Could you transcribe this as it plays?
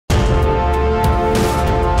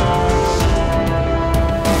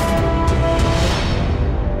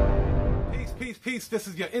Peace. This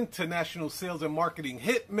is your international sales and marketing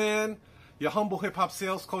hitman, your humble hip-hop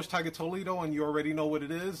sales coach, Tiger Toledo, and you already know what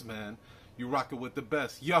it is, man. You rock it with the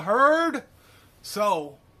best. You heard?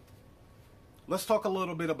 So, let's talk a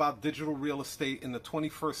little bit about digital real estate in the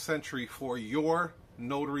 21st century for your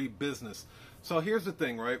notary business. So here's the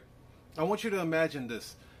thing, right? I want you to imagine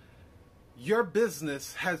this. Your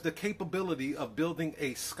business has the capability of building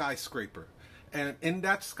a skyscraper. And in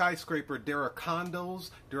that skyscraper, there are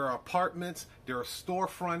condos, there are apartments, there are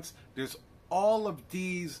storefronts, there's all of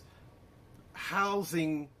these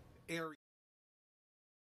housing areas.